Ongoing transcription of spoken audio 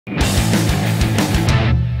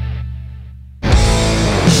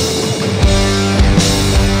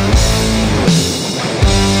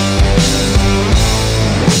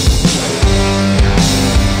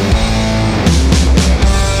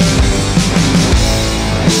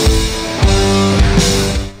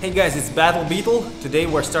Hey guys, it's Battle Beetle. Today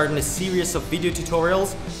we're starting a series of video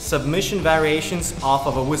tutorials, submission variations off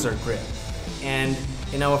of a Whizzer grip. And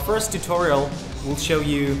in our first tutorial, we'll show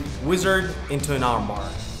you Whizzer into an armbar.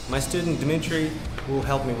 My student Dmitry will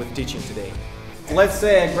help me with teaching today. Let's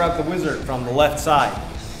say I grab the Whizzer from the left side.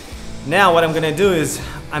 Now what I'm gonna do is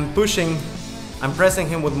I'm pressing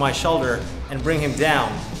him with my shoulder and bring him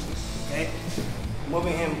down. Okay?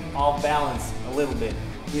 Moving him off balance a little bit.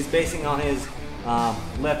 He's basing on his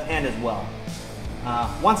left hand as well.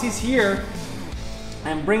 Once he's here,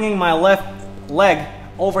 I'm bringing my left leg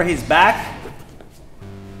over his back.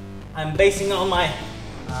 I'm basing on my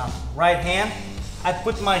right hand. I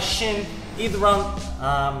put my shin either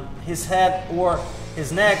on his head or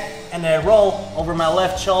his neck, and I roll over my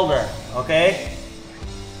left shoulder, okay?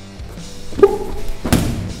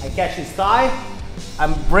 I catch his thigh. I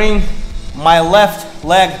bring my left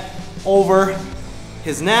leg over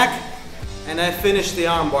his neck, and I finish the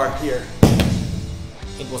armbar here.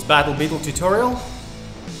 It was Battle Beetle tutorial.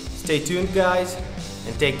 Stay tuned guys,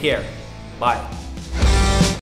 and take care. Bye.